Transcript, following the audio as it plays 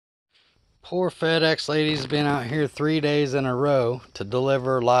Poor FedEx lady's been out here 3 days in a row to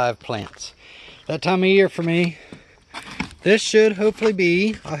deliver live plants. That time of year for me. This should hopefully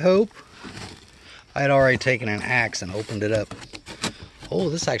be, I hope. I had already taken an axe and opened it up. Oh,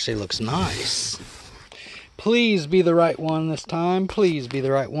 this actually looks nice. Please be the right one this time. Please be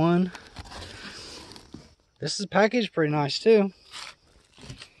the right one. This is packaged pretty nice too.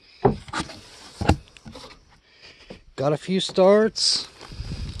 Got a few starts.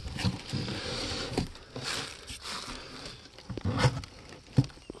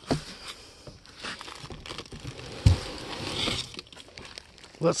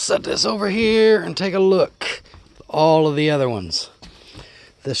 Let's set this over here and take a look at all of the other ones.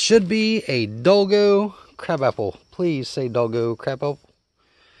 This should be a doggo crabapple. Please say doggo crabapple.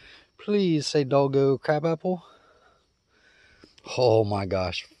 Please say doggo crabapple. Oh my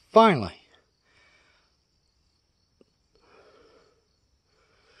gosh, finally.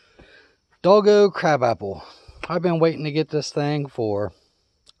 Doggo crabapple. I've been waiting to get this thing for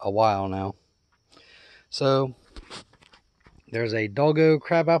a while now. So there's a doggo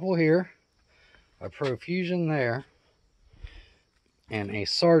crabapple here, a profusion there, and a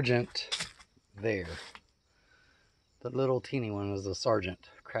sergeant there. The little teeny one is the sergeant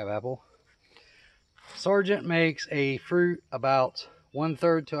crabapple. Sergeant makes a fruit about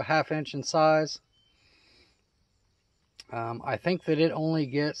 1/3 to a 1/2 inch in size. I think that it only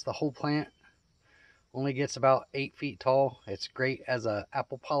gets, the whole plant only gets about 8 feet tall. It's great as an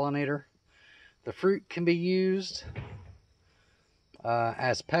apple pollinator. The fruit can be used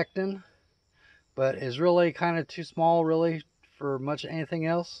as pectin, but is really kind of too small really for much anything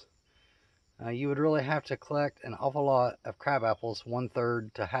else. You would really have to collect an awful lot of crab apples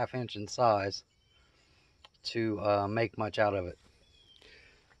 1/3 to 1/2 inch in size to make much out of it.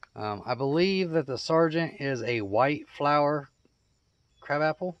 I believe that the sergeant is a white flower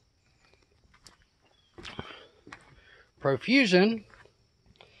crabapple. Profusion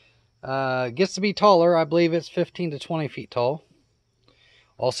gets to be taller. I believe it's 15 to 20 feet tall.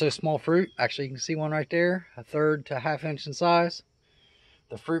 Also small fruit. Actually, you can see one right there, 1/3 to 1/2 inch in size.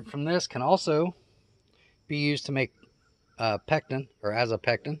 The fruit from this can also be used to make pectin, or as a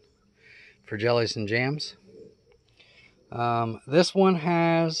pectin, for jellies and jams. This one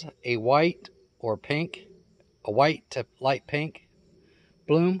has a white or pink, a white to light pink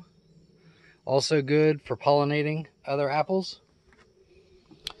bloom. Also good for pollinating other apples.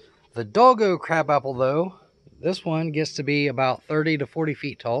 The doggo crabapple though, this one gets to be about 30 to 40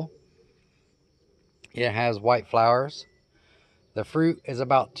 feet tall. It has white flowers. The fruit is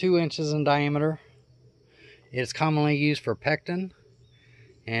about 2 inches in diameter. It's commonly used for pectin,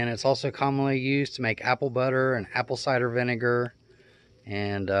 and it's also commonly used to make apple butter and apple cider vinegar,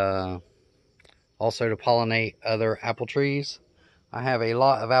 and also to pollinate other apple trees. I have a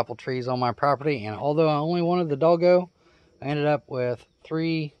lot of apple trees on my property, and although I only wanted the doggo, I ended up with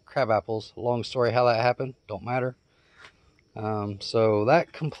 3 crab apples. Long story how that happened, don't matter. So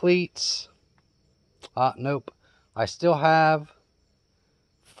that completes, nope, I still have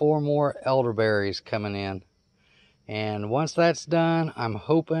 4 more elderberries coming in. And once that's done, I'm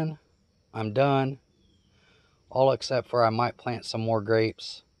hoping I'm done. All except for I might plant some more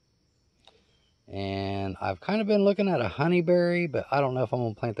grapes. And I've kind of been looking at a honeyberry, but I don't know if I'm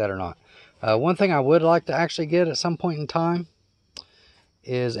going to plant that or not. One thing I would like to actually get at some point in time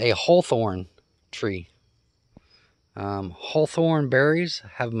is a hawthorn tree. Hawthorn berries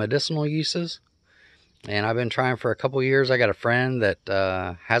have medicinal uses, and I've been trying for a couple years. I got a friend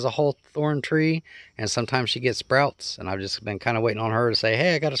that has a hawthorn tree, and sometimes she gets sprouts, and I've just been kind of waiting on her to say,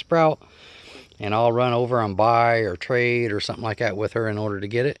 hey, I got a sprout, and I'll run over and buy or trade or something like that with her in order to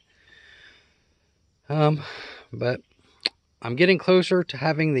get it. But I'm getting closer to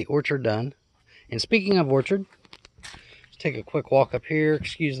having the orchard done. And speaking of orchard, let's take a quick walk up here.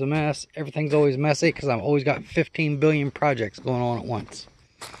 Excuse the mess. Everything's always messy because I've always got 15 billion projects going on at once.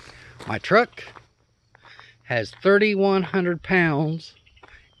 My truck has 3,100 pounds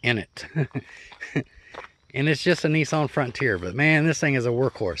in it. And it's just a Nissan Frontier. But man, this thing is a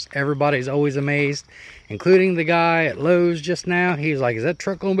workhorse. Everybody's always amazed, including the guy at Lowe's just now. He's like, is that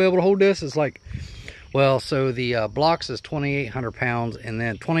truck going to be able to hold this? It's like, well, so the blocks is 2,800 pounds, and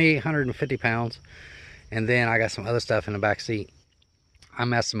then 2,850 pounds. And then I got some other stuff in the back seat.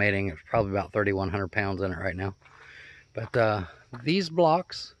 I'm estimating it's probably about 3,100 pounds in it right now. But these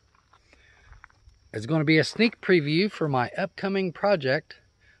blocks is going to be a sneak preview for my upcoming project.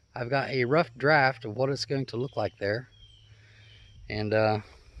 I've got a rough draft of what it's going to look like there. And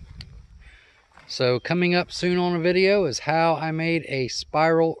so coming up soon on a video is how I made a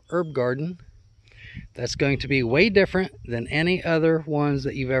spiral herb garden. That's going to be way different than any other ones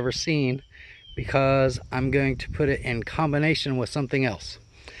that you've ever seen. because I'm going to put it in combination with something else.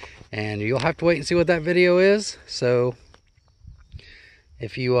 And you'll have to wait and see what that video is. So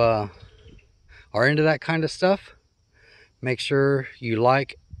if you are into that kind of stuff, make sure you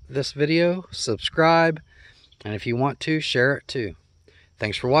like this video, subscribe, and if you want to, share it too.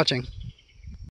 Thanks for watching.